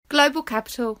Global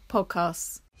Capital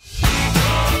Podcasts.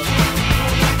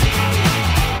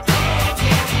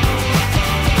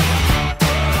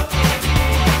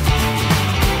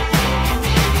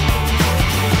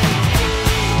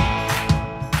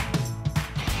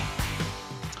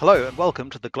 Hello and welcome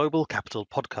to the Global Capital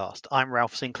Podcast. I'm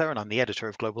Ralph Sinclair and I'm the editor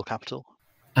of Global Capital.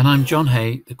 And I'm John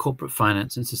Hay, the Corporate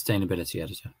Finance and Sustainability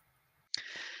Editor.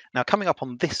 Now, coming up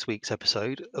on this week's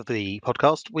episode of the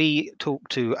podcast, we talk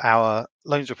to our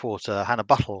loans reporter, Hannah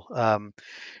Buttle,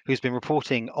 who's been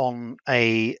reporting on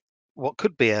what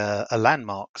could be a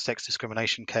landmark sex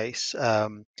discrimination case,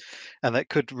 and that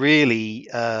could really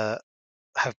have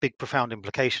big, profound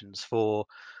implications for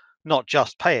not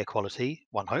just pay equality,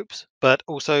 one hopes, but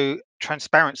also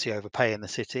transparency over pay in the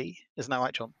city. Isn't that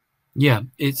right, John? Yeah,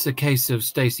 it's a case of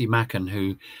Stacey Macken,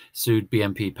 who sued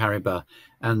BNP Paribas,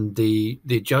 and the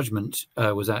judgment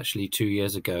was actually 2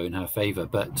 years ago in her favour.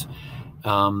 But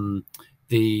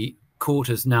the court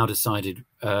has now decided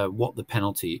what the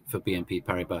penalty for BNP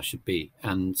Paribas should be,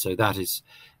 and so that is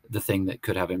the thing that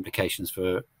could have implications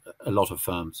for a lot of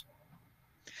firms.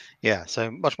 Yeah, so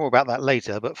much more about that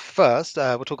later. But first,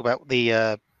 we'll talk about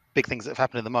the big things that have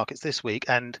happened in the markets this week.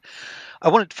 And I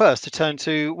wanted first to turn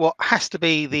to what has to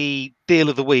be the deal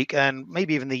of the week and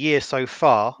maybe even the year so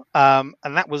far. And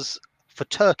that was for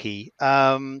Turkey.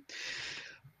 John,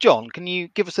 can you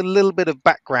give us a little bit of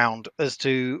background as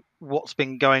to what's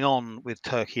been going on with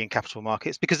Turkey and capital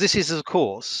markets? Because this is, of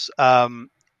course, in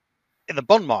the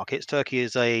bond markets, Turkey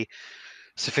is a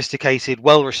sophisticated,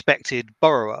 well-respected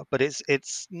borrower, but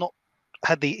it's not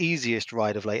had the easiest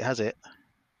ride of late, has it?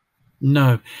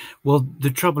 No. Well, the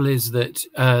trouble is that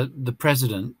the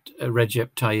president,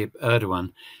 Recep Tayyip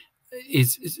Erdogan,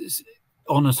 is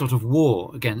on a sort of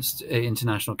war against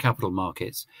international capital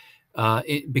markets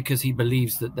because he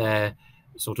believes that they're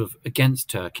sort of against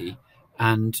Turkey.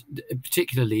 And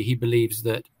particularly, he believes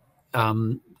that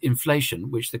inflation,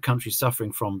 which the country's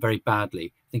suffering from very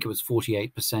badly, I think it was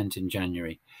 48% in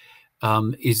January,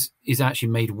 is actually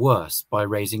made worse by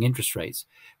raising interest rates,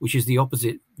 which is the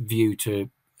opposite view to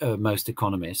most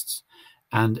economists,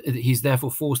 and he's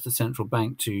therefore forced the central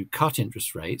bank to cut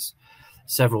interest rates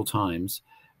several times.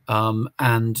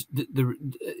 And the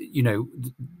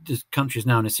country is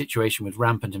now in a situation with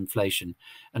rampant inflation,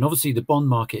 and obviously the bond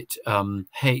market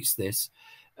hates this.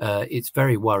 It's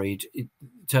very worried.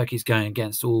 Turkey's going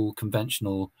against all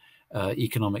conventional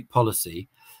economic policy,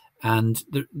 and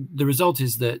the result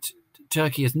is that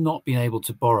Turkey has not been able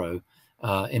to borrow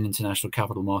in international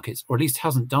capital markets, or at least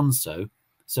hasn't done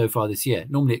so far this year.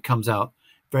 Normally it comes out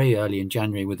very early in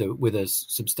January with a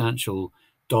substantial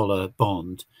dollar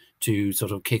bond to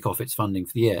sort of kick off its funding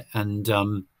for the year. And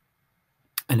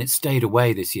it stayed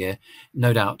away this year,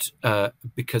 no doubt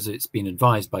because it's been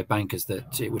advised by bankers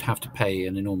that it would have to pay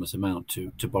an enormous amount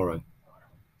to borrow.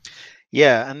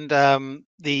 Yeah, and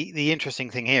the interesting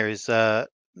thing here is no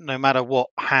matter what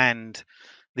hand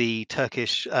the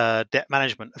Turkish debt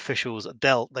management officials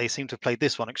dealt, they seem to have played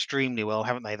this one extremely well,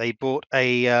 haven't they? They bought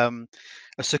a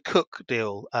sukuk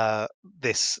deal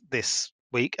this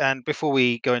week, and before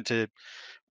we go into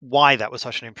why that was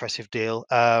such an impressive deal,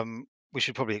 we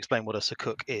should probably explain what a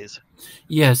sukuk is.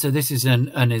 Yeah, so this is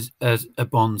a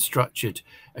bond structured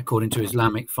according to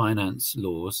Islamic finance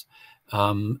laws,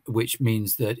 which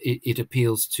means that it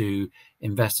appeals to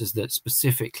investors that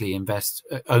specifically invest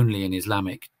only in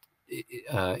Islamic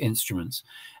instruments,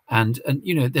 and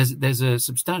there's a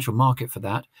substantial market for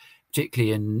that,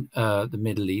 particularly in the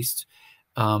Middle East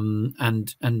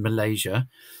and Malaysia,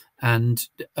 and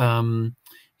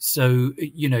so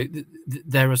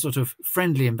they're a sort of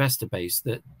friendly investor base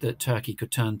that Turkey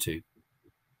could turn to.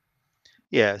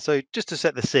 Yeah, so just to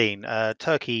set the scene,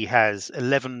 Turkey has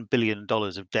 $11 billion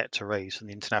of debt to raise from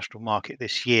the international market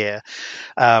this year.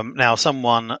 Now,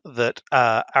 someone that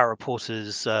our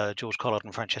reporters, George Collard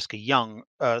and Francesca Young,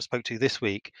 spoke to this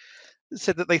week,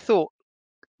 said that they thought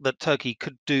that Turkey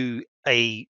could do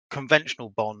a conventional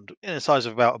bond in a size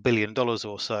of about $1 billion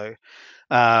or so,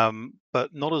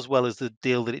 but not as well as the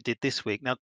deal that it did this week.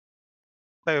 Now,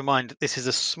 bear in mind, this is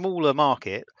a smaller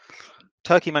market.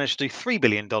 Turkey managed to do $3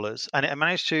 billion, and it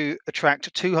managed to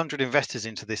attract 200 investors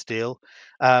into this deal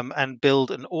and build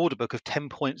an order book of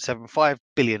 $10.75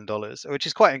 billion, which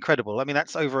is quite incredible. I mean,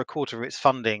 that's over a quarter of its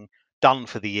funding done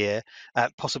for the year,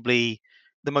 possibly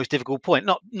the most difficult point.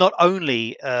 Not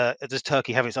only does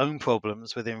Turkey have its own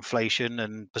problems with inflation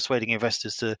and persuading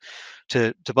investors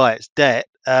to buy its debt,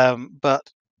 but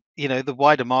the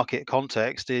wider market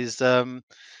context is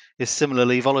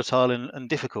similarly volatile and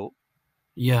difficult.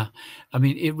 Yeah, I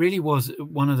mean, it really was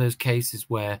one of those cases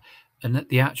where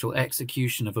the actual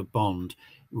execution of a bond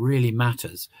really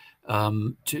matters.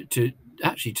 to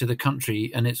actually to the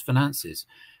country and its finances.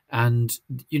 And,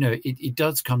 it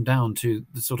does come down to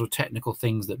the sort of technical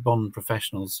things that bond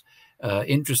professionals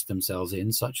interest themselves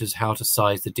in, such as how to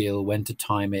size the deal, when to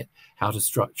time it, how to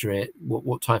structure it,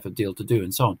 what type of deal to do,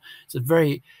 and so on. It's a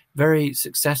very, very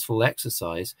successful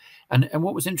exercise. And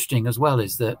what was interesting as well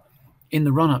is that in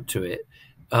the run-up to it,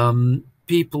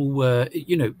 people were,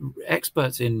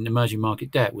 experts in emerging market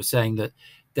debt were saying that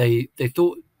they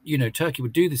thought, Turkey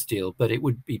would do this deal, but it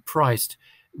would be priced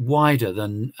wider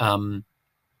than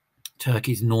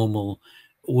Turkey's normal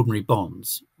ordinary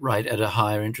bonds, right, at a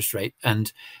higher interest rate.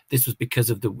 And this was because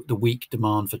of the weak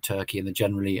demand for Turkey and the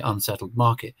generally unsettled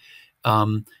market.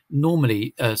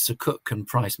 Normally, Sukuk can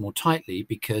price more tightly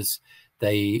because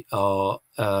they are,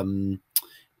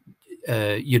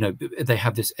 they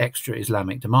have this extra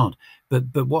Islamic demand.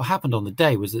 But what happened on the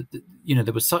day was that,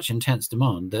 there was such intense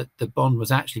demand that the bond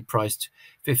was actually priced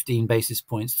 15 basis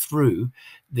points through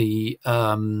the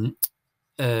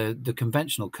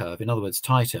conventional curve, in other words,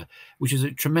 tighter, which is a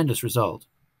tremendous result.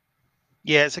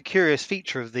 Yeah, it's a curious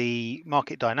feature of the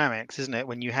market dynamics, isn't it?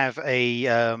 When you have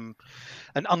an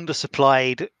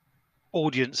undersupplied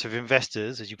audience of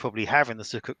investors, as you probably have in the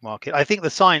Sukuk market. I think the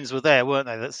signs were there, weren't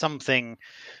they, that something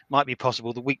might be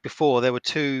possible. The week before, there were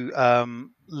two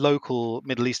local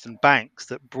Middle Eastern banks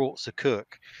that brought Sukuk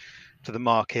to the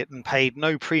market and paid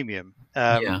no premium.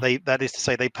 That is to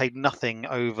say, they paid nothing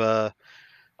over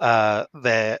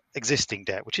their existing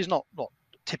debt, which is not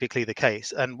typically the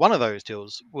case. And one of those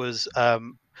deals was a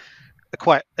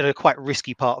quite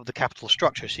risky part of the capital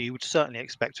structure, so you would certainly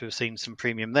expect to have seen some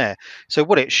premium there. So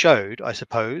what it showed, I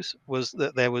suppose, was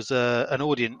that there was an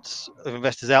audience of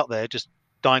investors out there just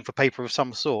dying for paper of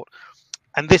some sort,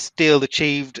 and this deal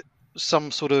achieved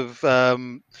some sort of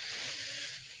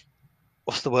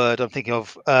what's the word I'm thinking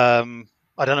of? I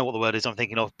don't know what the word is I'm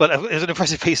thinking of, but it was an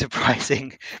impressive piece of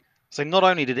pricing. So not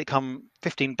only did it come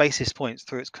 15 basis points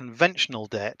through its conventional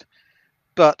debt,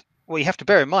 but what you have to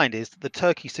bear in mind is that the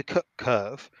Turkey Sukuk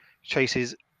curve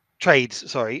trades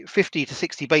 50 to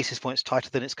 60 basis points tighter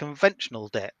than its conventional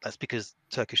debt. That's because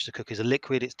Turkish Sukuk is a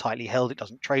liquid, it's tightly held, it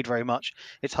doesn't trade very much,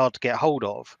 it's hard to get hold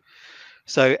of.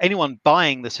 So anyone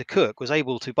buying the Sukuk was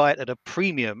able to buy it at a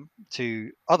premium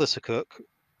to other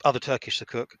Turkish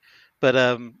Sukuk,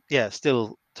 but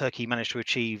still Turkey managed to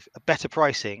achieve a better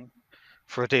pricing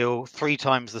for a deal 3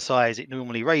 times the size it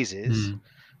normally raises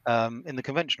in the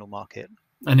conventional market.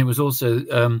 And it was also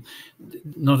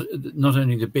not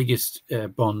only the biggest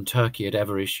bond Turkey had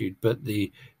ever issued, but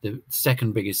the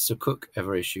second biggest Sukuk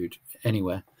ever issued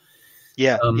anywhere.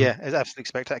 Yeah, it's absolutely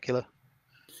spectacular.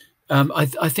 I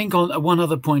think on one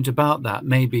other point about that,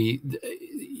 maybe,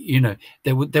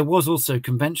 there was also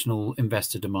conventional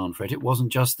investor demand for it. It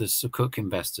wasn't just the Sukuk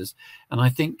investors. And I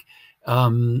think,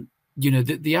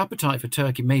 the appetite for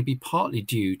Turkey may be partly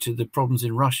due to the problems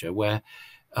in Russia, where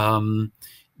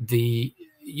there's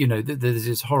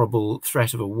this horrible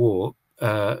threat of a war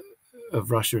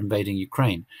of Russia invading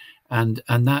Ukraine, and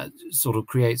that sort of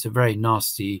creates a very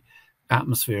nasty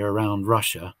atmosphere around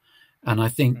Russia. And I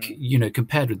think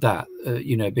compared with that,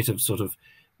 a bit of sort of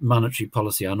monetary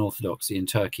policy unorthodoxy in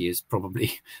Turkey is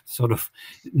probably sort of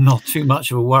not too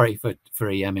much of a worry for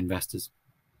EM investors.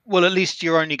 Well, at least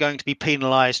you're only going to be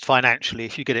penalised financially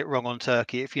if you get it wrong on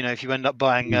Turkey. If you end up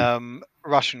buying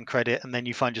Russian credit and then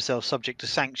you find yourself subject to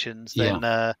sanctions, then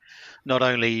not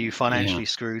only are you financially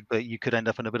screwed, but you could end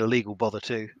up in a bit of legal bother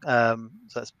too.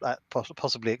 So that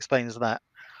possibly explains that.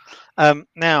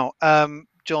 Now,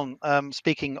 John,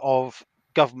 speaking of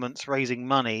governments raising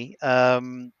money,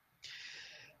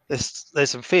 there's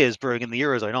some fears brewing in the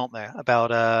eurozone, aren't there,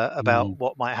 about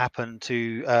what might happen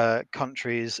to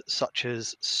countries such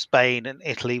as Spain and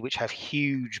Italy, which have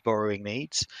huge borrowing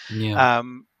needs,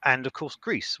 and of course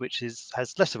Greece, which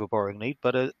has less of a borrowing need,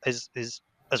 but is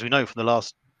as we know from the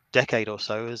last decade or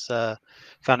so, has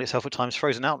found itself at times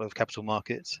frozen out of capital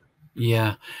markets.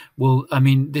 Yeah, well, I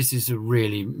mean, this is a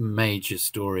really major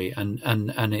story, and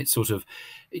it's sort of,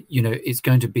 it's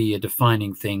going to be a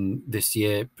defining thing this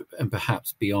year and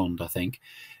perhaps beyond, I think.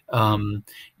 Ever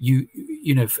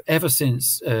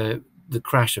since the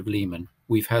crash of Lehman,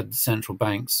 we've had central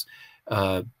banks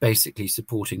basically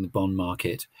supporting the bond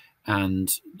market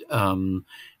and,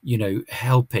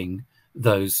 helping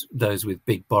those with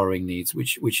big borrowing needs,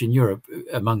 which in Europe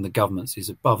among the governments is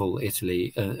above all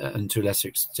Italy and to a lesser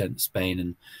extent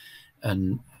Spain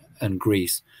and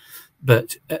Greece,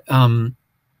 but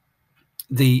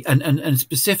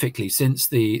specifically since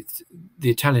the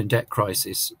Italian debt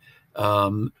crisis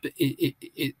in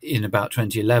about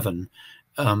 2011,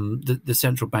 the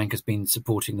central bank has been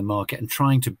supporting the market and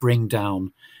trying to bring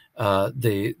down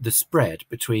the spread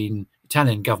between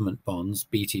Italian government bonds,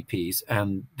 BTPs,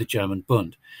 and the German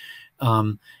Bund.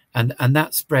 And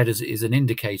that spread is an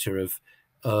indicator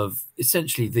of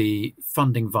essentially the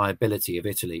funding viability of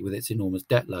Italy with its enormous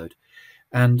debt load.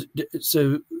 And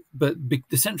so, but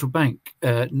the central bank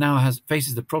now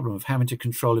faces the problem of having to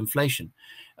control inflation,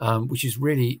 which is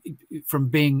really from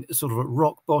being sort of at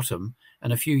rock bottom.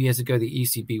 And a few years ago, the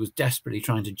ECB was desperately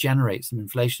trying to generate some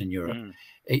inflation in Europe.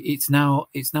 It's now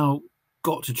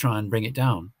got to try and bring it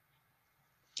down.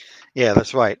 Yeah,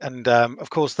 that's right. And of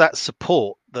course, that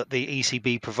support that the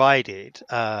ECB provided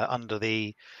under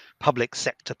the public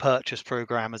sector purchase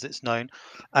program, as it's known,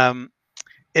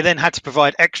 it then had to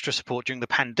provide extra support during the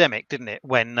pandemic, didn't it?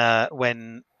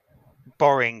 When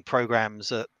borrowing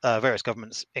programs at various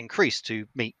governments increased to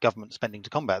meet government spending to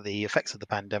combat the effects of the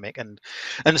pandemic, and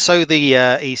so the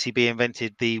ECB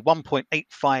invented the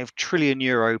 1.85 trillion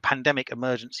euro pandemic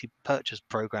emergency purchase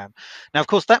program. Now, of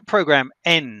course, that program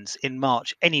ends in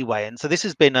March anyway, and so this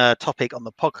has been a topic on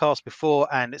the podcast before,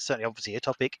 and it's certainly obviously a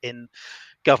topic in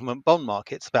government bond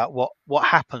markets about what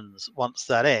happens once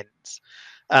that ends.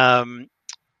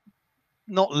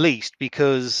 Not least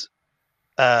because,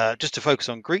 just to focus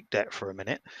on Greek debt for a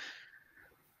minute,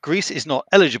 Greece is not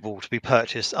eligible to be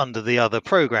purchased under the other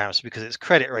programs because its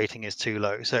credit rating is too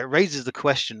low. So it raises the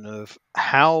question of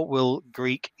how will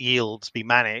Greek yields be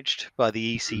managed by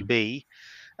the ECB?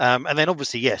 And then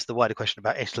obviously, yes, the wider question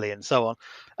about Italy and so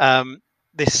on.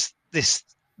 This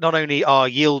not only are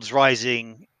yields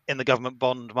rising in the government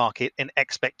bond market in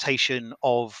expectation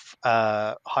of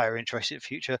higher interest in the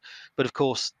future, but of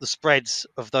course the spreads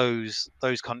of those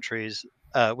countries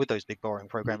with those big borrowing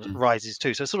programs rises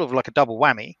too. So it's sort of like a double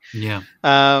whammy. Yeah.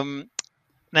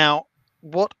 Now,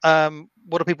 what are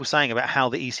people saying about how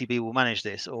the ECB will manage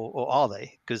this, or are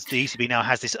they? Because the ECB now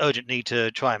has this urgent need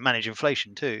to try and manage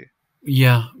inflation too.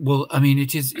 Yeah, well, I mean,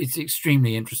 it's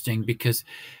extremely interesting because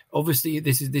obviously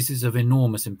this is of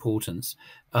enormous importance,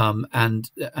 and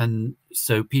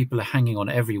so people are hanging on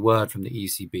every word from the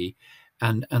ECB,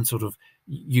 and sort of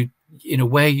in a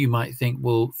way you might think,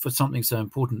 well, for something so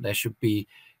important there should be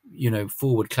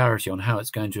forward clarity on how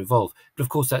it's going to evolve, but of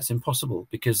course that's impossible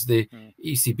because the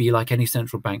ECB, like any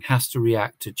central bank, has to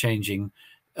react to changing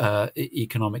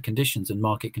economic conditions and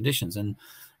market conditions, and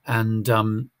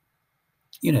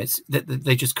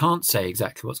they just can't say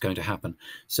exactly what's going to happen.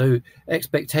 So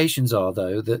expectations are,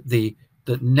 though,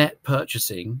 that net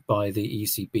purchasing by the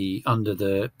ECB under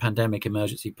the pandemic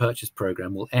emergency purchase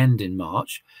program will end in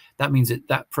March. That means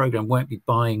that program won't be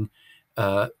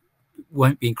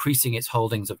increasing its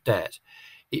holdings of debt.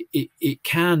 It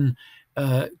can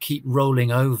keep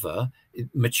rolling over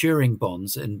maturing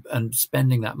bonds and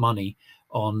spending that money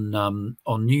on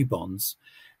new bonds,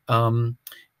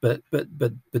 but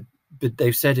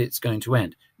they've said it's going to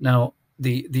end. Now,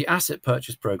 the asset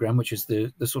purchase program, which is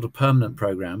the sort of permanent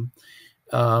program,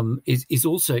 is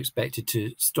also expected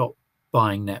to stop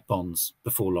buying net bonds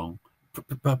before long,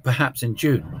 perhaps in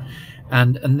June.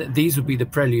 And these would be the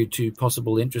prelude to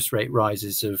possible interest rate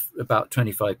rises of about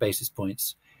 25 basis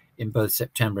points in both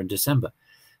September and December.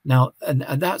 Now, and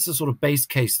that's the sort of base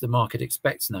case the market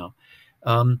expects now.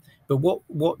 But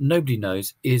what nobody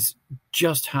knows is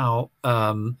just how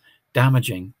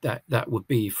damaging that would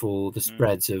be for the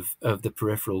spreads of the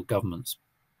peripheral governments.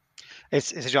 I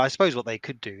suppose what they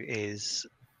could do is,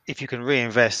 if you can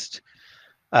reinvest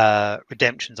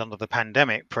redemptions under the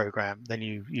pandemic program, then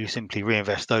you simply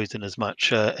reinvest those in as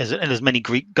much in as many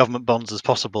Greek government bonds as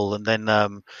possible, and then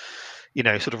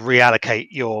sort of reallocate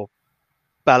your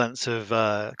balance of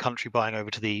country buying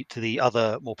over to the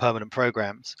other more permanent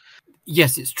programs.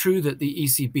 Yes, it's true that the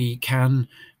ECB can.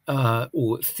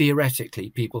 Or theoretically,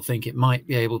 people think it might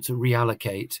be able to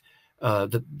reallocate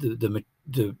the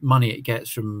money it gets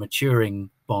from maturing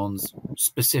bonds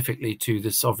specifically to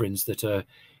the sovereigns that are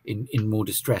in more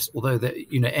distress. Although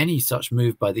any such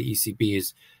move by the ECB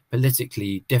is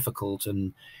politically difficult,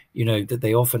 and that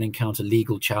they often encounter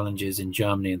legal challenges in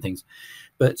Germany and things.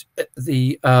 But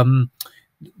the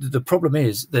problem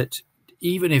is that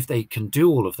even if they can do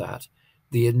all of that,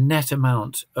 the net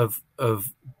amount of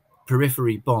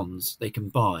periphery bonds they can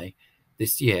buy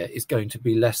this year is going to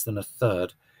be less than a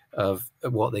third of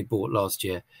what they bought last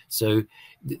year. So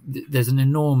there's an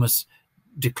enormous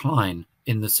decline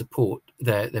in the support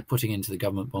they're putting into the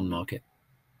government bond market.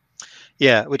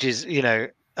 Yeah, which is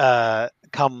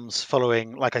comes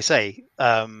following, like I say,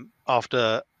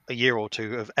 after a year or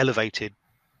two of elevated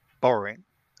borrowing.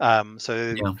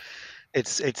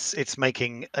 It's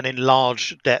making an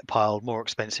enlarged debt pile more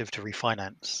expensive to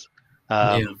refinance.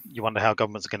 You wonder how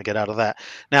governments are going to get out of that.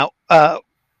 Now,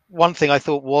 one thing I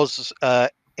thought was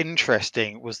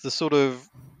interesting was the sort of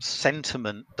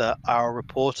sentiment that our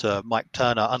reporter Mike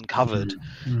Turner uncovered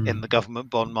in the government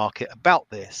bond market about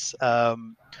this.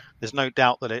 There's no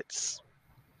doubt that it's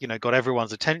got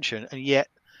everyone's attention, and yet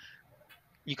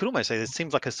you could almost say there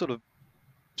seems like a sort of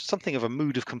something of a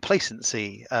mood of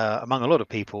complacency among a lot of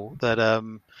people that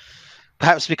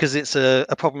perhaps because it's a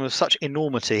problem of such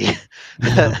enormity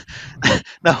that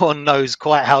no one knows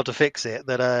quite how to fix it,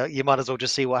 that you might as well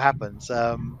just see what happens.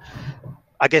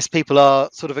 I guess people are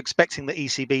sort of expecting the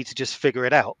ECB to just figure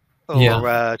it out, or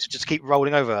to just keep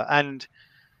rolling over. And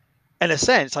in a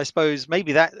sense, I suppose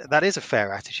maybe that is a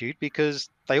fair attitude, because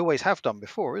they always have done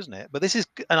before, isn't it? But this is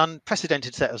an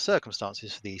unprecedented set of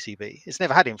circumstances for the ECB. It's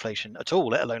never had inflation at all,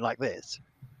 let alone like this.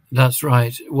 That's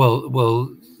right.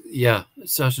 Well, yeah,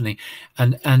 certainly.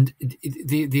 And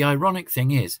the ironic thing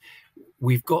is,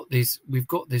 we've got this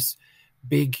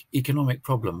big economic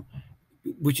problem,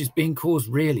 which is being caused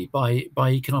really by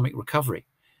economic recovery,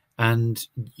 and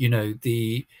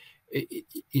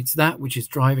it's that which is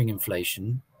driving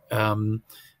inflation,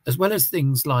 as well as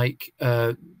things like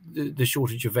the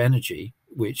shortage of energy,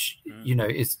 which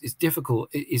is difficult.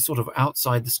 It's sort of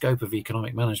outside the scope of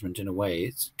economic management in a way.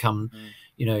 It's come,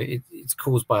 it's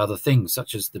caused by other things,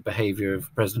 such as the behavior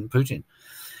of President Putin.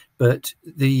 But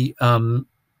the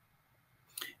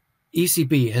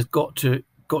ECB has got to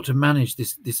manage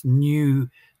this new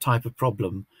type of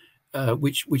problem,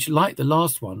 which like the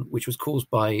last one, which was caused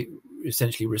by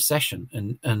essentially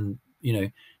recession and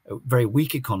very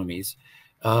weak economies,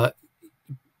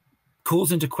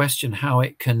 calls into question how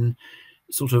it can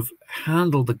sort of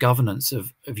handle the governance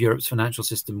of Europe's financial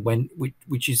system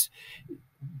which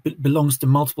belongs to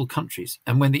multiple countries,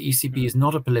 and when the ECB is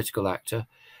not a political actor,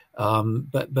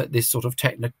 but this sort of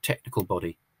technical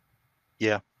body.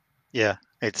 Yeah.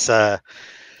 It's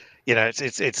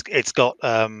it's got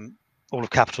all of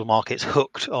capital markets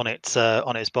hooked on its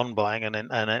bond buying, and it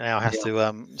now has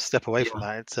to step away from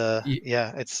that.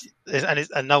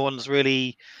 And no one's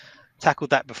really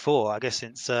tackled that before, I guess,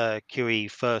 since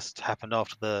QE first happened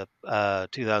after the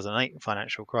 2008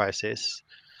 financial crisis.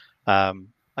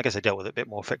 I guess they dealt with it a bit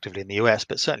more effectively in the US,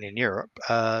 but certainly in Europe,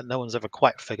 no one's ever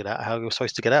quite figured out how you're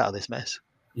supposed to get out of this mess.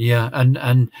 Yeah,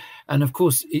 and of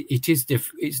course it is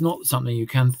it's not something you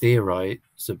can theorize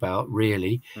about,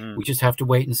 really. We just have to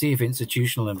wait and see if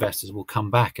institutional investors will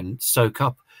come back and soak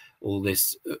up all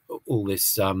this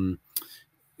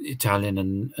Italian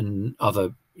and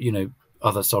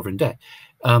other sovereign debt.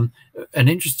 An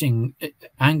interesting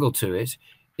angle to it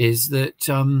is that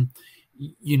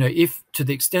if, to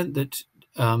the extent that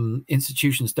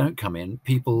institutions don't come in,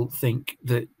 people think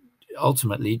that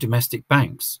ultimately domestic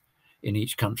banks in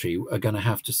each country are going to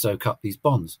have to soak up these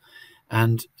bonds.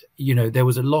 And there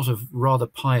was a lot of rather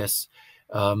pious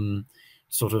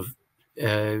sort of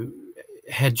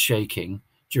head shaking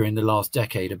during the last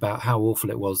decade about how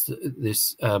awful it was that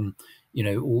this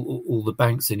all the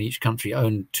banks in each country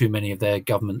own too many of their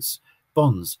government's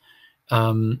bonds,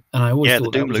 and I always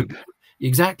thought the doom loop.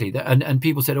 Exactly, and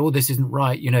people said, "Oh, this isn't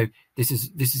right. This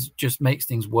is just makes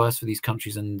things worse for these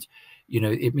countries, and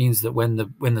it means that when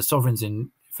the sovereign's in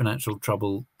financial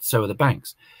trouble, so are the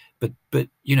banks." But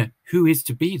who is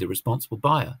to be the responsible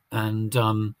buyer? And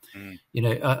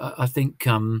I think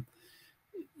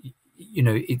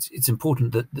it's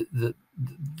important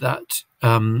that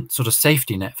sort of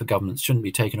safety net for governments shouldn't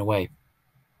be taken away.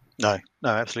 No,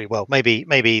 absolutely. Well, maybe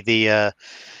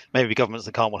governments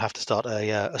that can't will have to start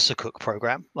a sukuk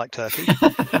program like Turkey.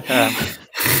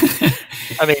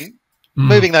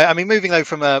 Moving though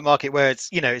from a market where it's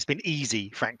been easy,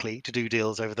 frankly, to do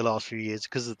deals over the last few years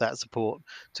because of that support,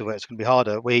 to where it's going to be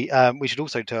harder. We should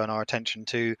also turn our attention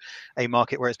to a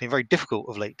market where it's been very difficult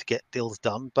of late to get deals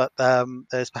done, but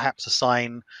there's perhaps a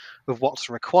sign of what's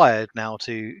required now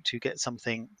to get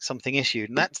something issued,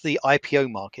 and that's the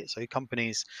IPO market. So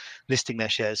companies listing their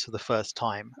shares for the first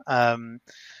time.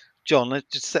 John, let's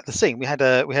just set the scene. We had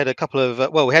a couple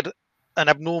of we had an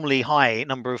abnormally high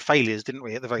number of failures, didn't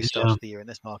we, at the very start of the year in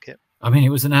this market? I mean, it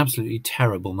was an absolutely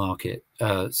terrible market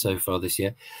so far this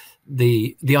year.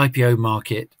 The IPO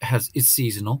market is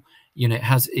seasonal.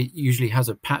 It usually has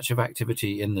a patch of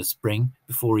activity in the spring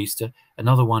before Easter,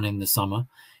 another one in the summer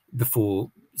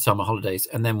before summer holidays,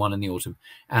 and then one in the autumn.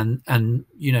 And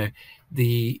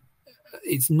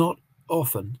it's not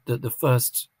often that the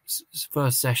first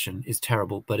session is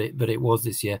terrible, but it was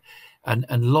this year, and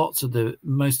lots of the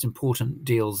most important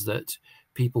deals that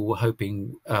people were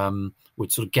hoping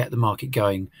would sort of get the market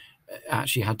going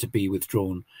actually had to be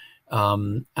withdrawn,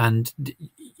 and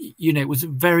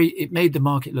it made the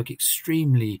market look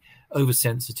extremely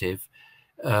oversensitive,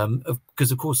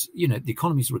 because of course the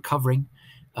economy is recovering.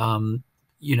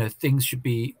 things should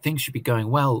be going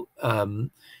well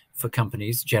for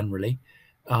companies generally,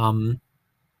 but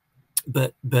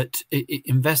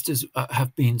investors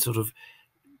have been sort of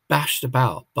bashed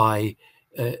about by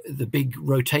the big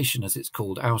rotation, as it's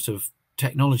called, out of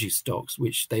technology stocks,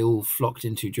 which they all flocked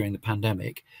into during the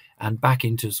pandemic, and back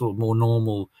into sort of more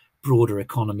normal, broader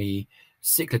economy,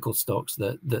 cyclical stocks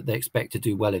that they expect to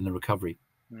do well in the recovery.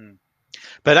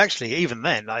 But actually, even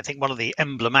then, I think one of the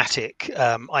emblematic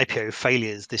IPO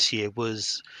failures this year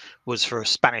was for a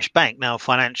Spanish bank. Now,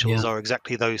 financials are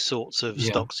exactly those sorts of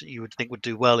stocks that you would think would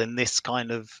do well in this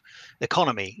kind of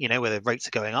economy, where the rates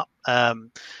are going up.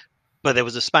 But there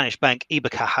was a Spanish bank,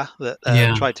 Ibercaja, that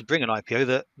tried to bring an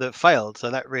IPO that failed.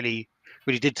 So that really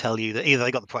did tell you that either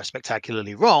they got the price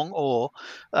spectacularly wrong, or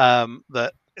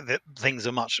that things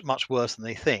are much, much worse than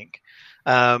they think.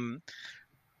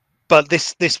 But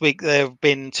this week there have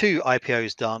been 2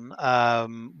 IPOs done.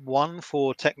 One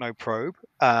for Technoprobe,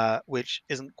 which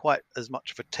isn't quite as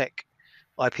much of a tech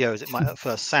IPO as it might at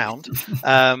first sound.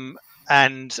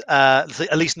 And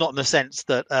at least not in the sense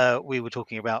that we were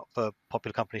talking about for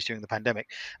popular companies during the pandemic,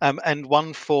 and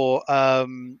one for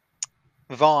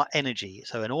VAR Energy,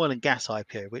 so an oil and gas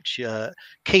IPO, which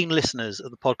keen listeners of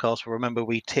the podcast will remember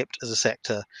we tipped as a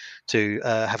sector to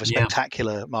have a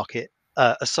spectacular market.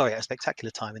 A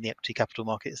spectacular time in the equity capital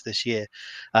markets this year,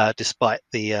 despite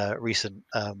the recent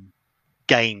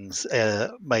gains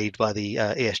made by the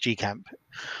ESG camp.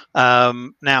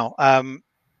 Now,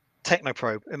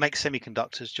 Technoprobe, it makes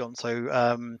semiconductors, John.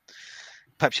 So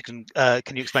perhaps you can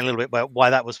you explain a little bit about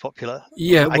why that was popular?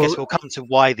 Yeah, I guess we'll come to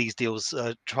why these deals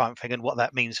are triumphing and what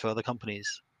that means for other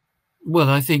companies. Well,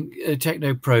 I think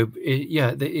Technoprobe,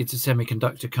 it's a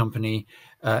semiconductor company,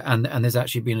 and there's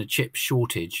actually been a chip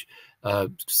shortage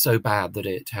so bad that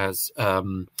it has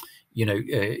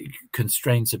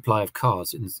constrained supply of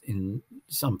cars in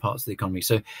some parts of the economy.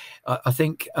 So I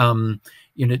think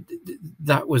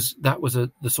that was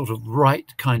the sort of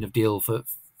right kind of deal for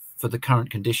the current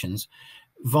conditions.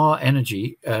 VAR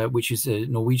Energy, which is a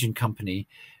Norwegian company,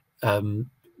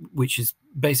 which is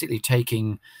basically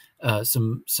taking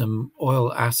some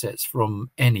oil assets from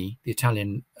Eni, the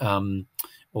Italian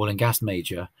oil and gas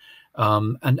major,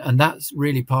 and that's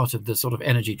really part of the sort of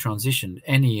energy transition.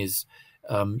 Eni is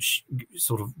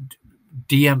sort of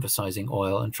de-emphasizing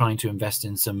oil and trying to invest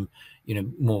in some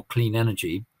more clean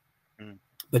energy.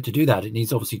 But to do that, it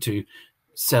needs obviously to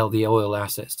sell the oil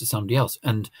assets to somebody else,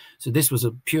 and so this was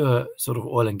a pure sort of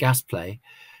oil and gas play,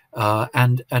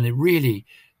 and it really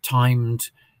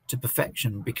timed to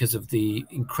perfection because of the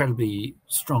incredibly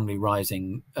strongly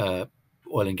rising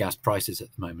oil and gas prices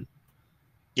at the moment.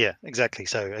 Yeah, exactly.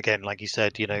 So again, like you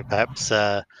said, perhaps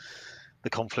the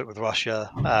conflict with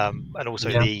Russia, and also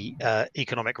the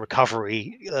economic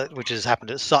recovery, which has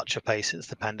happened at such a pace since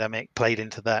the pandemic, played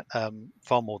into that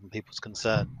far more than people's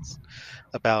concerns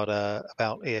about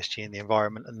ESG and the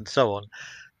environment and so on.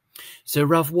 So,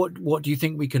 Ralph, what do you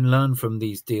think we can learn from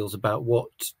these deals about what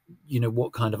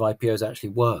kind of IPOs actually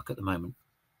work at the moment?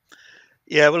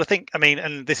 Yeah, well,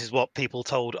 and this is what people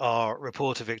told our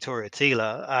reporter Victoria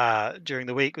Thiele during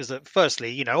the week, was that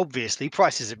firstly, obviously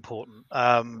price is important.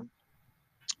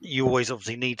 You always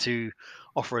obviously need to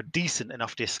offer a decent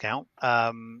enough discount.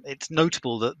 It's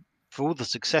notable that for all the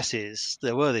successes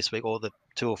there were this week, or the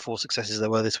 2 or 4 successes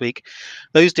there were this week,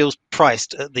 those deals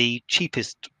priced at the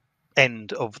cheapest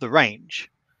end of the range.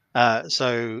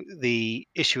 So the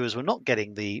issuers were not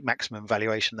getting the maximum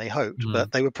valuation they hoped,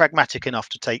 but they were pragmatic enough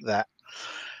to take that.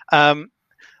 Then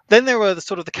there were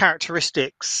the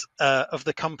characteristics of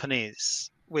the companies,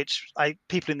 which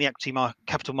people in the equity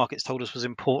capital markets told us was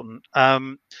important.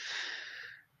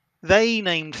 They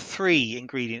named 3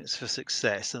 ingredients for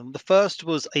success, and the first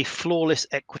was a flawless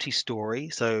equity story.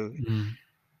 So,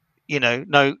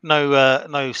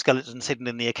 no skeletons hidden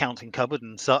in the accounting cupboard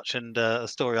and such, and a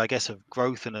story, I guess, of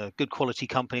growth and a good quality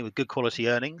company with good quality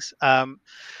earnings. And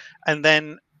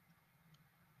then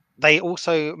they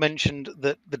also mentioned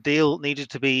that the deal needed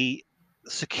to be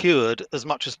secured as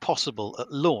much as possible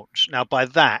at launch. Now, by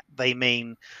that, they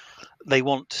mean they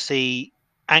want to see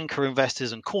anchor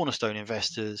investors and cornerstone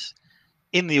investors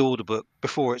in the order book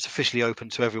before it's officially open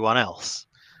to everyone else.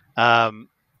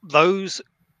 Those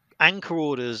anchor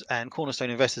orders and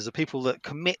cornerstone investors are people that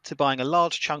commit to buying a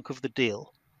large chunk of the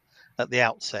deal at the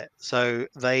outset. So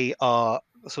they are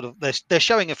they're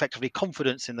showing effectively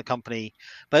confidence in the company,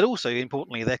 but also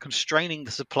importantly, they're constraining the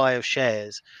supply of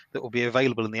shares that will be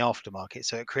available in the aftermarket.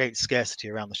 So it creates scarcity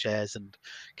around the shares and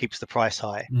keeps the price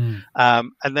high.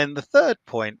 And then the third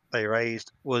point they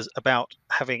raised was about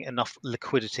having enough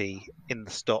liquidity in the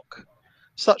stock,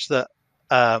 such that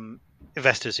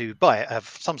investors who buy it have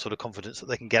some sort of confidence that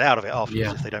they can get out of it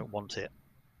afterwards if they don't want it.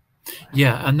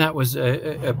 Yeah, and that was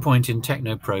a point in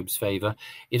Technoprobe's favour.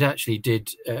 It actually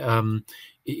did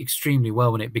extremely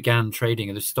well when it began trading,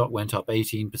 and the stock went up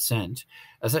 18%.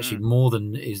 That's actually more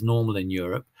than is normal in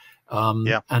Europe.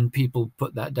 And people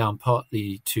put that down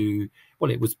partly to,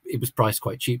 well, it was priced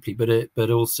quite cheaply,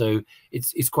 but also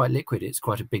it's quite liquid. It's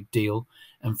quite a big deal,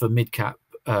 and for mid cap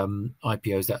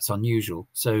IPOs, that's unusual.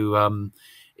 So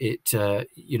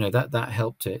that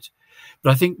helped it.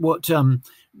 But I think what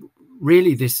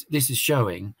really this is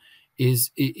showing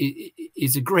is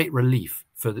a great relief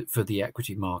for the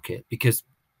equity market, because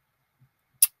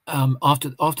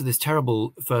after this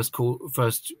terrible first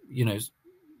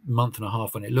month and a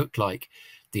half, when it looked like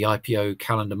the IPO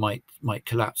calendar might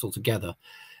collapse altogether,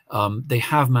 they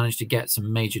have managed to get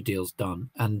some major deals done,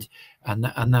 and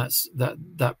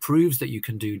that proves that you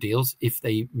can do deals if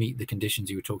they meet the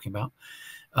conditions you were talking about.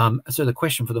 So the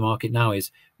question for the market now is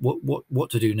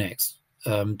what to do next.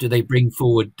 Do they bring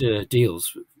forward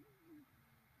deals?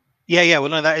 Yeah. Well,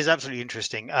 no, that is absolutely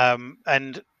interesting.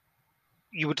 And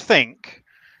you would think,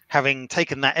 having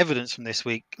taken that evidence from this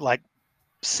week, like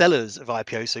sellers of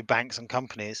IPOs, so banks and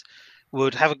companies,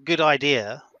 would have a good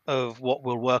idea of what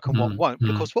will work and what won't.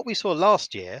 But of course, what we saw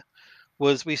last year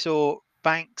was we saw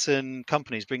banks and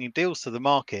companies bringing deals to the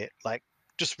market, like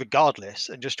just regardless,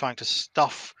 and just trying to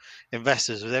stuff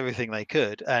investors with everything they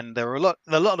could. And there were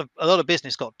a lot of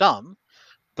business got done,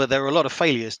 but there were a lot of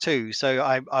failures too. So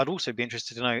I'd also be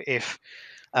interested to know if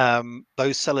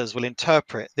those sellers will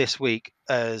interpret this week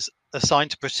as a sign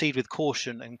to proceed with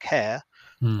caution and care,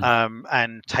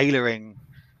 and tailoring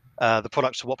the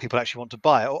products to what people actually want to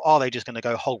buy, or are they just going to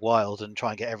go hog wild and try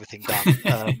and get everything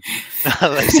done?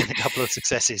 They've seen a couple of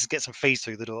successes, get some fees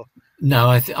through the door. No,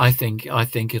 I think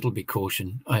it'll be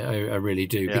caution. I really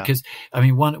do, because I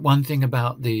mean one thing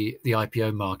about the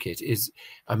IPO market is,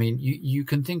 I mean, you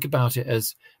can think about it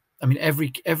as, I mean,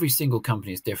 every single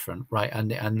company is different, right? And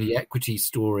the equity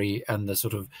story and the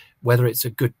sort of whether it's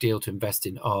a good deal to invest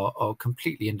in are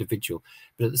completely individual.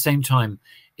 But at the same time,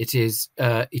 it is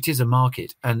a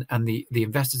market, and the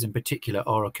investors in particular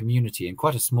are a community, and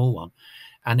quite a small one.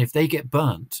 And if they get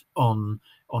burnt on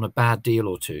a bad deal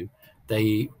or two,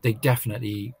 they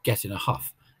definitely get in a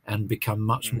huff and become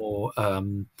much more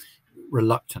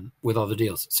reluctant with other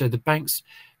deals. So the banks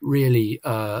really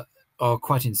are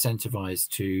quite incentivized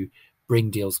to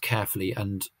bring deals carefully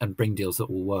and bring deals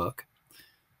that will work.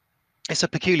 It's a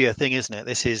peculiar thing, isn't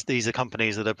it? These are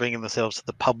companies that are bringing themselves to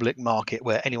the public market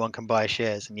where anyone can buy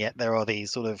shares, and yet there are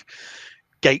these sort of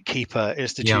gatekeeper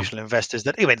institutional investors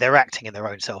that, anyway, they're acting in their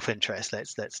own self-interest.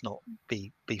 Let's not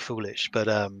be foolish,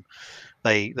 but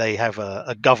they have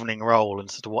a governing role in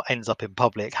sort of what ends up in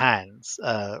public hands,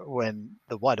 when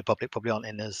the wider public probably aren't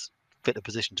in as fit a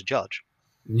position to judge.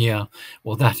 Yeah,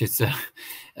 well, that is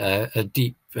a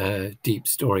deep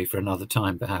story for another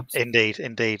time, perhaps.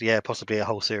 Indeed. Yeah, possibly a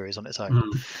whole series on its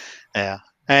own. Yeah.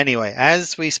 Anyway,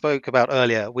 as we spoke about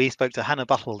earlier, we spoke to Hannah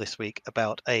Buttle this week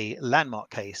about a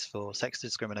landmark case for sex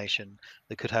discrimination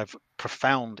that could have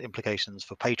profound implications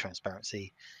for pay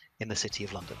transparency in the City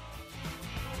of London.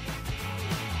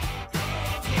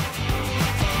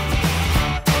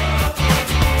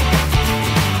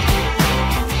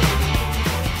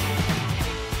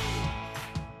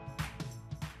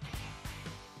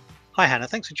 Hi, Hannah.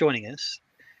 Thanks for joining us.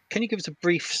 Can you give us a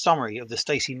brief summary of the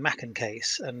Stacey Macken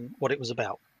case and what it was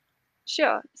about?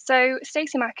 Sure. So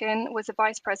Stacey Macken was a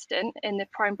vice president in the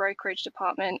prime brokerage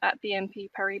department at BNP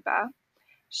Paribas.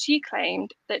 She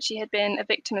claimed that she had been a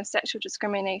victim of sexual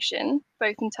discrimination,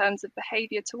 both in terms of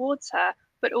behaviour towards her,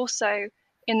 but also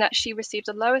in that she received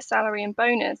a lower salary and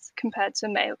bonus compared to a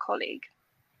male colleague.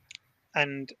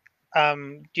 And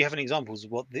do you have any examples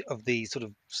of the sort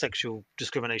of sexual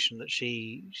discrimination that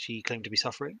she claimed to be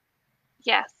suffering?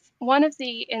 Yes. One of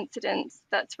the incidents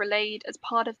that's relayed as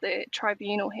part of the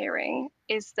tribunal hearing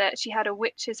is that she had a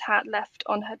witch's hat left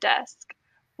on her desk,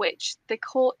 which the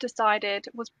court decided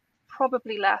was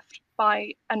probably left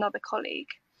by another colleague.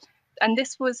 And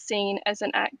this was seen as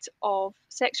an act of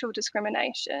sexual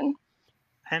discrimination.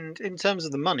 And in terms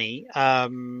of the money,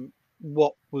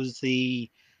 what was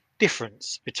the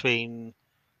difference between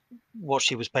what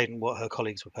she was paid and what her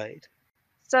colleagues were paid?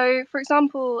 So, for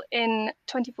example, in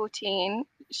 2014,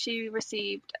 she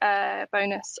received a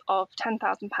bonus of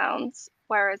 £10,000,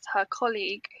 whereas her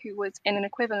colleague, who was in an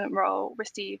equivalent role,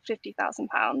 received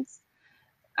 £50,000.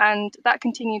 And that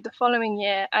continued the following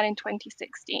year and in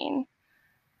 2016.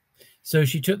 So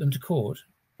she took them to court?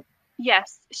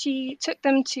 Yes, she took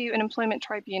them to an employment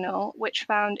tribunal, which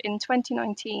found in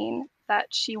 2019 that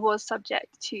she was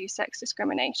subject to sex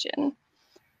discrimination.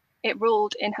 it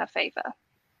ruled in her favour.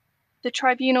 The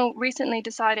tribunal recently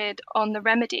decided on the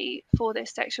remedy for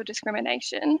this sexual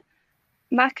discrimination.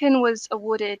 Macken was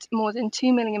awarded more than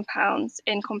 £2 million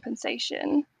in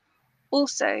compensation.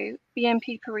 Also,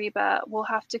 BNP Paribas will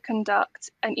have to conduct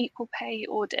an equal pay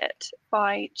audit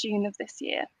by June of this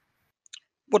year.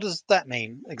 What does that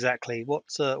mean exactly?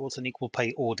 What's an equal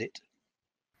pay audit?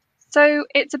 So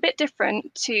it's a bit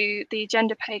different to the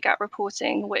gender pay gap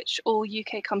reporting, which all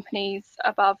UK companies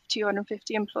above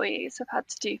 250 employees have had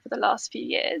to do for the last few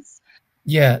years.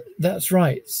 Yeah, that's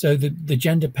right. So the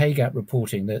gender pay gap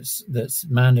reporting that's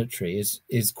mandatory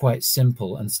is quite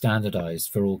simple and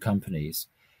standardized for all companies.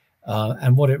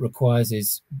 And what it requires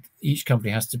is each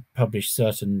company has to publish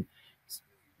certain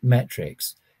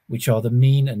metrics, which are the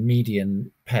mean and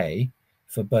median pay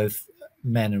for both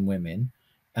men and women,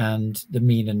 and the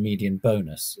mean and median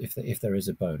bonus, if there is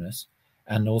a bonus,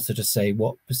 and also to say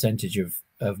what percentage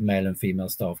of male and female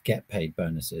staff get paid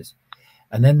bonuses.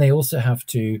 And then they also have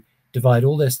to divide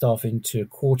all their staff into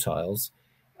quartiles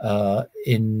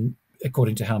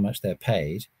according to how much they're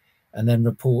paid, and then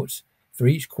report for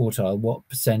each quartile what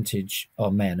percentage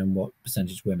are men and what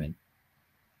percentage women.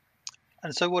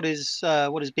 And so what is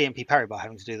BNP Paribas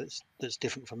having to do that's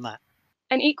different from that?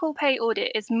 An equal pay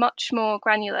audit is much more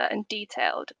granular and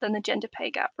detailed than the gender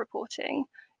pay gap reporting.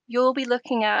 You'll be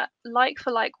looking at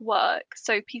like-for-like work,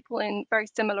 so people in very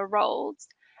similar roles,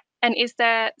 and is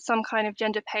there some kind of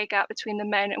gender pay gap between the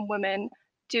men and women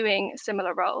doing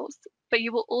similar roles? But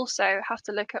you will also have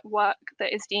to look at work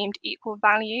that is deemed equal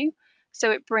value,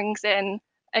 so it brings in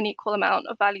an equal amount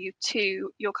of value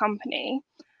to your company.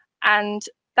 And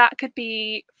that could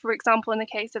be, for example, in the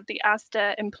case of the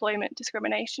Asda employment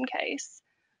discrimination case,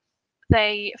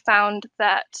 they found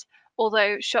that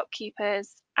although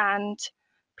shopkeepers and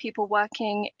people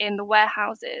working in the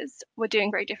warehouses were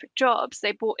doing very different jobs,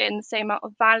 they brought in the same amount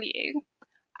of value.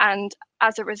 And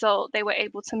as a result, they were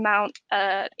able to mount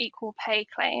an equal pay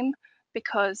claim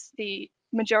because the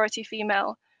majority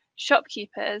female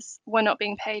shopkeepers were not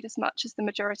being paid as much as the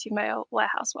majority male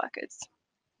warehouse workers.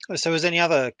 So has any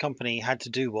other company had to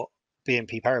do what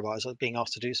BNP Paribas is being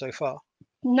asked to do so far?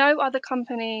 No other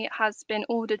company has been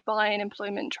ordered by an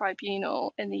employment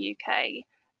tribunal in the UK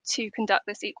to conduct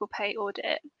this equal pay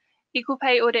audit. Equal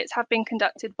pay audits have been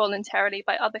conducted voluntarily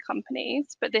by other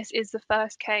companies, but this is the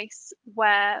first case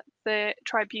where the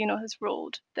tribunal has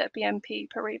ruled that BNP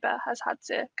Paribas has had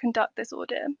to conduct this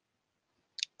audit.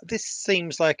 This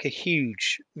seems like a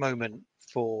huge moment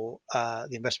for the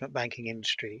investment banking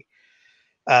industry.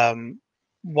 One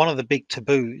of the big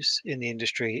taboos in the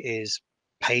industry is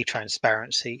pay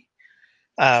transparency.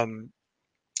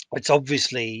 It's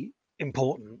obviously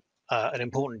important, an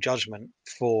important judgment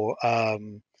for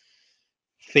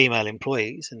female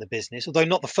employees in the business, although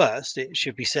not the first. It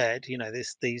should be said,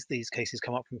 these cases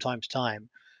come up from time to time.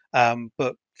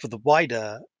 But for the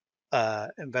wider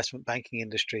investment banking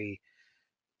industry,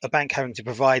 a bank having to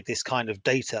provide this kind of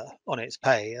data on its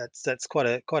pay, that's quite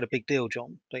a big deal,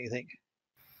 John, don't you think?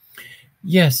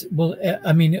 Yes, well,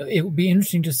 I mean, it would be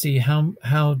interesting to see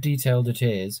how detailed it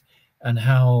is and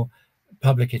how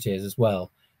public it is as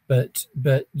well. But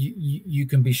you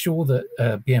can be sure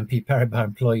that BNP Paribas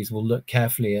employees will look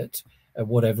carefully at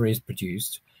whatever is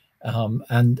produced,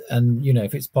 and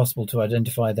if it's possible to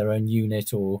identify their own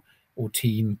unit or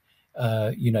team,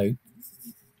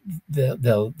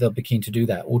 they'll be keen to do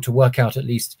that, or to work out at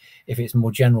least if it's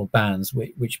more general bands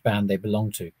which band they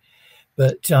belong to.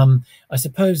 But I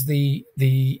suppose the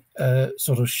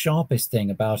sort of sharpest thing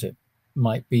about it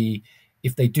might be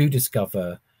if they do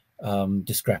discover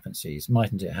discrepancies,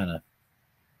 mightn't it, Hannah?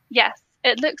 Yes,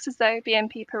 it looks as though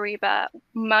BNP Paribas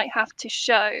might have to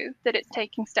show that it's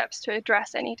taking steps to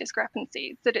address any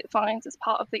discrepancies that it finds as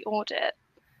part of the audit.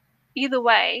 Either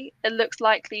way, it looks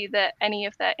likely that any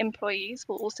of their employees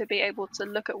will also be able to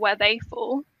look at where they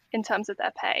fall in terms of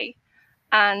their pay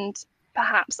and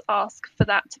perhaps ask for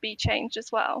that to be changed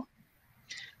as well.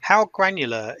 How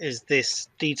granular is this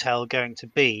detail going to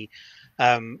be?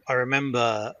 I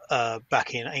remember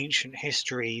back in ancient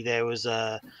history, there was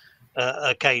a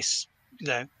case,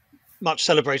 much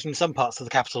celebrated in some parts of the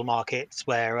capital markets,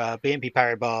 where BNP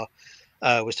Paribas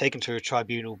was taken to a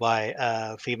tribunal by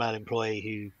a female employee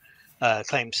who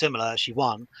claimed similar. She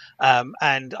won,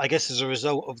 and I guess as a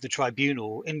result of the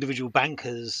tribunal, individual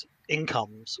bankers'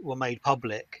 incomes were made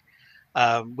public,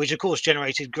 which of course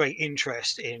generated great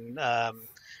interest in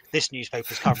this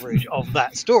newspaper's coverage of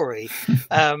that story.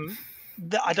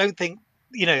 I don't think,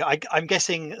 I'm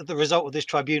guessing the result of this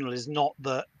tribunal is not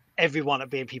that everyone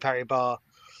at BNP Paribas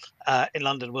in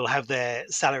London will have their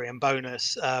salary and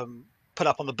bonus put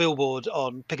up on the billboard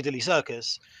on Piccadilly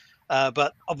Circus.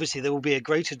 but obviously there will be a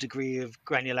greater degree of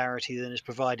granularity than is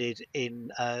provided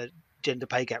in gender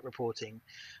pay gap reporting.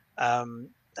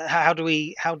 How do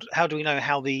we know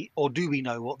do we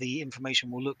know what the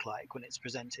information will look like when it's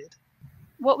presented?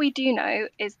 What we do know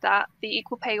is that the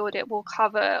equal pay audit will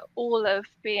cover all of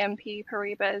BNP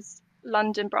Paribas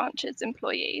London branches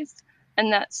employees,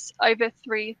 and that's over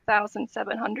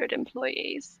 3,700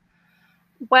 employees.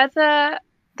 Whether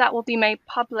that will be made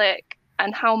public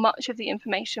and how much of the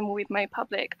information will be made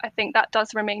public, I think that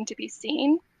does remain to be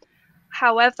seen.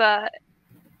 However,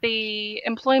 the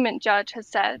employment judge has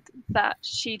said that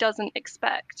she doesn't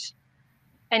expect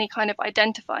any kind of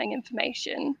identifying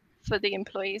information for the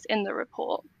employees in the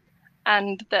report,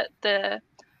 and that the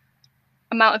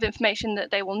amount of information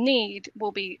that they will need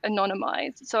will be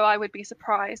anonymized. So I would be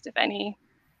surprised if any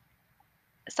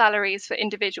salaries for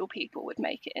individual people would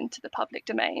make it into the public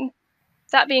domain.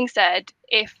 That being said,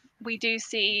 if we do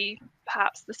see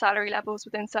perhaps the salary levels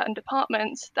within certain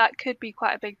departments, that could be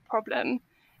quite a big problem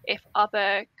if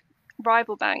other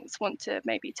rival banks want to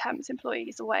maybe tempt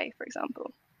employees away, for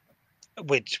example.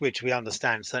 Which we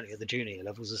understand certainly at the junior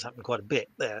levels has happened quite a bit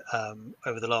there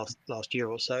over the last year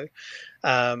or so.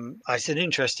 It's an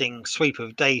interesting sweep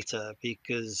of data,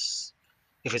 because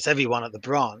if it's everyone at the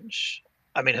branch,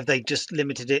 I mean, have they just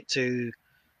limited it to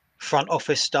front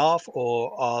office staff,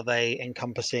 or are they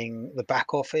encompassing the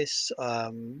back office?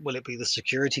 Will it be the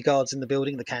security guards in the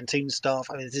building, the canteen staff?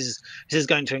 I mean, this is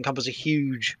going to encompass a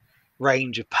huge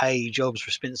range of pay, jobs,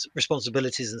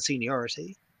 responsibilities and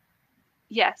seniority.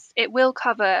 Yes, it will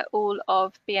cover all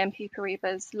of BNP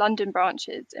Paribas London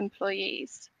branches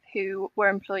employees who were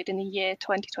employed in the year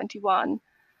 2021.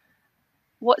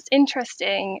 What's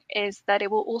interesting is that it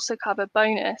will also cover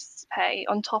bonus pay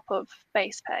on top of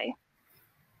base pay.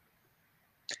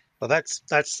 Well, that's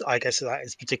I guess that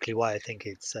is particularly why I think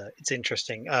it's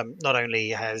interesting. Not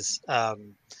only has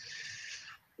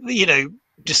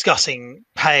discussing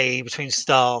pay between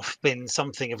staff been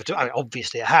something of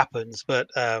obviously it happens, but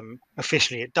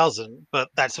officially it doesn't. But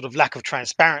that sort of lack of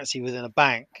transparency within a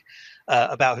bank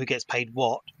about who gets paid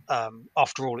what.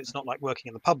 After all, it's not like working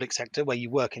in the public sector where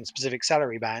you work in specific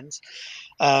salary bands.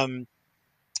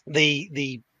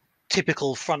 The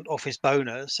typical front office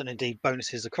bonus, and indeed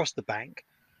bonuses across the bank,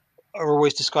 are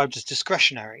always described as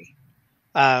discretionary.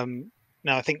 Now,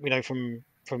 I think we know from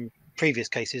previous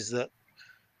cases that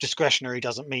discretionary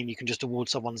doesn't mean you can just award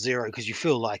someone zero because you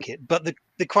feel like it, but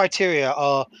the criteria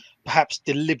are perhaps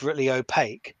deliberately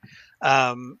opaque,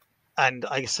 and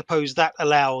I suppose that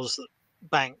allows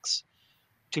banks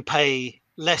to pay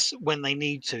less when they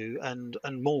need to and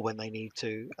more when they need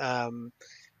to.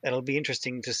 It'll be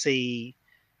interesting to see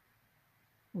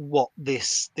what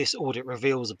this audit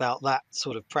reveals about that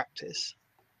sort of practice.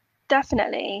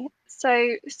 Definitely.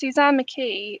 So Suzanne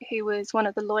McKee, who was one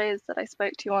of the lawyers that I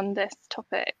spoke to on this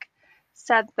topic,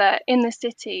 said that in the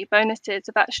city, bonuses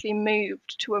have actually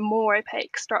moved to a more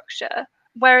opaque structure.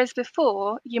 Whereas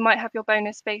before, you might have your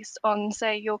bonus based on,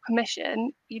 say, your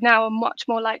commission, you now are much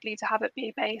more likely to have it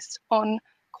be based on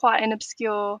quite an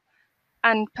obscure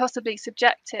and possibly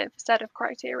subjective set of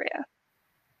criteria.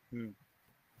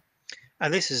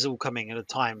 And this is all coming at a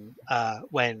time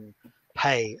when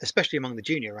pay, especially among the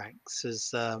junior ranks,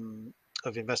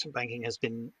 of investment banking, has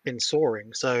been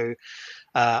soaring. So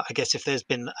I guess if there's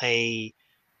been a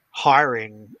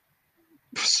hiring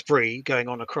spree going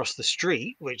on across the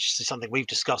street, which is something we've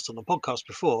discussed on the podcast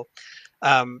before,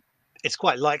 it's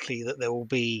quite likely that there will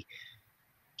be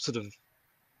sort of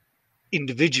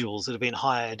individuals that have been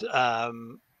hired at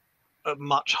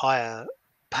much higher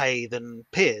pay than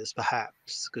peers,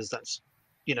 perhaps, because that's,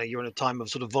 you're in a time of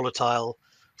sort of volatile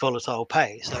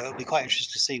pay. So it'll be quite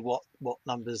interesting to see what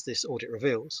numbers this audit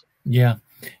reveals. Yeah,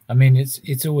 I mean,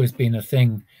 it's always been a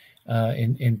thing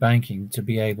in banking to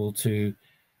be able to,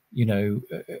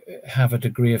 have a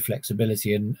degree of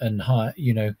flexibility and hire,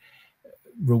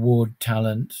 reward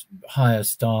talent, hire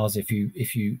stars if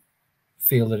you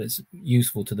feel that it's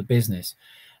useful to the business.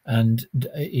 And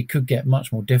it could get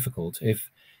much more difficult if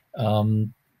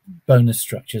bonus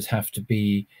structures have to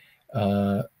be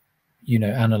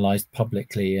analyzed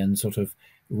publicly and sort of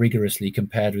rigorously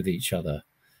compared with each other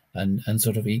and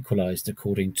sort of equalized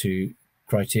according to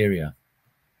criteria.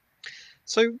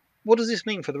 So what does this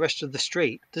mean for the rest of the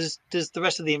street? Does the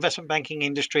rest of the investment banking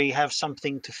industry have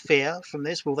something to fear from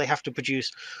this? Will they have to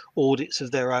produce audits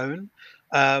of their own?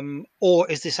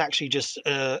 Or is this actually just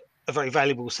a very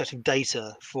valuable set of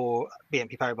data for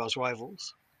BNP Paribas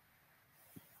rivals?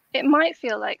 It might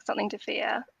feel like something to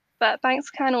fear, but banks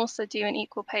can also do an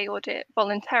equal pay audit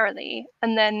voluntarily,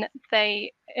 and then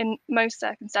they, in most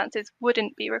circumstances,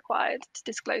 wouldn't be required to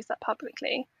disclose that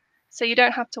publicly. So you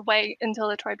don't have to wait until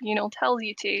the tribunal tells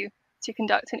you to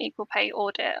conduct an equal pay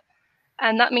audit.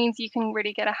 And that means you can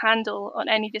really get a handle on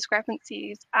any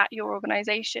discrepancies at your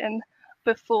organisation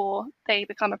before they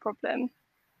become a problem.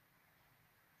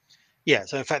 Yeah,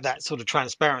 so in fact, that sort of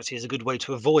transparency is a good way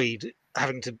to avoid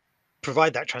having to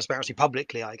provide that transparency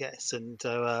publicly, I guess, and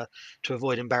to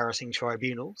avoid embarrassing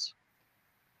tribunals.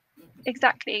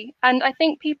 Exactly. And I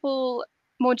think people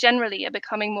more generally are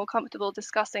becoming more comfortable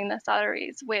discussing their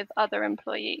salaries with other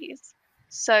employees.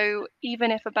 So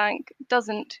even if a bank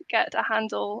doesn't get a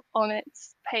handle on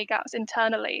its pay gaps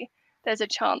internally, there's a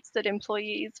chance that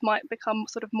employees might become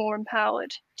sort of more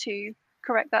empowered to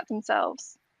correct that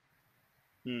themselves.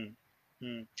 I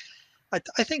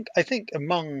think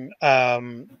among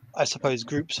I suppose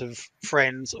groups of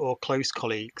friends or close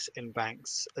colleagues in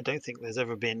banks, I don't think there's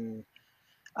ever been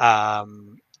a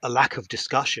lack of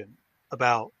discussion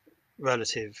about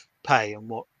relative pay and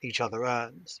what each other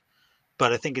earns.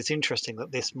 But I think it's interesting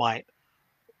that this might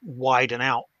widen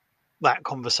out that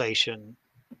conversation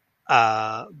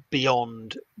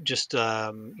beyond just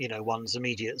one's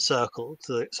immediate circle,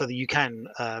 so that you can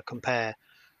compare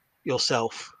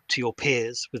yourself to your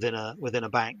peers within a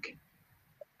bank.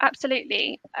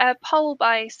 Absolutely. A poll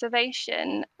by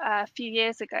Survation a few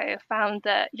years ago found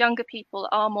that younger people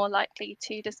are more likely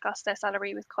to discuss their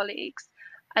salary with colleagues.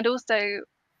 And also,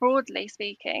 broadly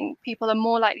speaking, people are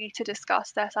more likely to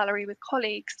discuss their salary with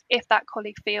colleagues if that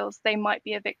colleague feels they might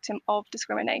be a victim of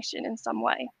discrimination in some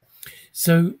way.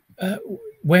 So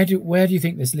where do you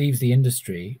think this leaves the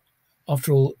industry?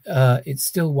 After all, it's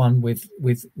still one with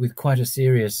quite a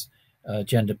serious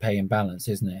gender pay imbalance,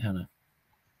 isn't it, Hannah?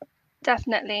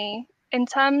 Definitely. In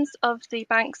terms of the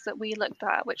banks that we looked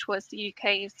at, which was the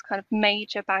UK's kind of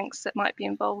major banks that might be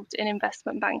involved in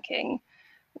investment banking,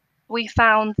 we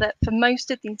found that for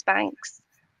most of these banks,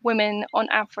 women on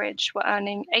average were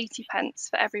earning 80 pence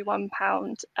for every £1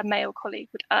 a male colleague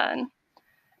would earn.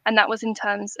 And that was in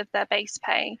terms of their base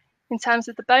pay. In terms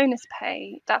of the bonus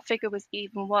pay, that figure was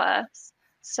even worse.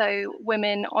 So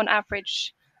women on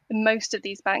average in most of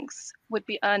these banks would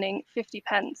be earning 50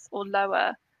 pence or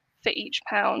lower for each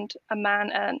pound a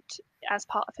man earned as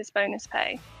part of his bonus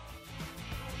pay.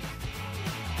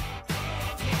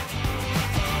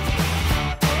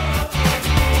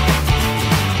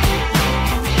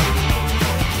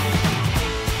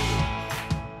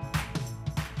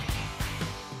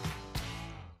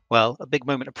 Well, a big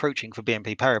moment approaching for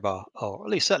BNP Paribas, or at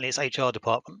least certainly its HR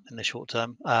department in the short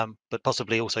term, but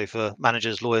possibly also for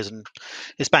managers, lawyers, and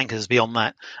its bankers beyond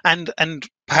that, and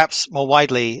perhaps more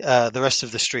widely the rest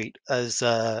of the street, as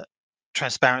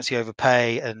transparency over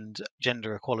pay and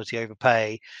gender equality over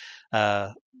pay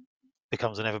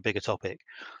becomes an ever bigger topic.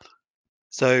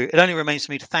 So it only remains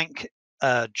for me to thank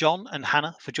John and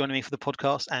Hannah for joining me for the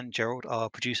podcast, and Gerald, our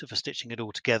producer, for stitching it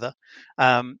all together.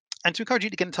 And to encourage you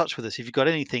to get in touch with us if you've got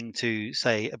anything to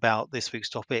say about this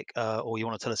week's topic, or you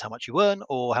want to tell us how much you earn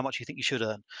or how much you think you should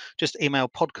earn, just email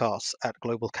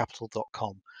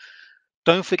podcasts@globalcapital.com.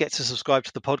 Don't forget to subscribe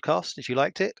to the podcast if you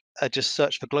liked it. Just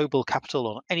search for Global Capital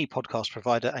on any podcast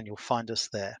provider and you'll find us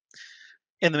there.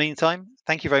 In the meantime,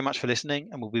 thank you very much for listening,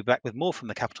 and we'll be back with more from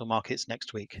the capital markets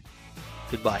next week.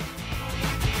 Goodbye.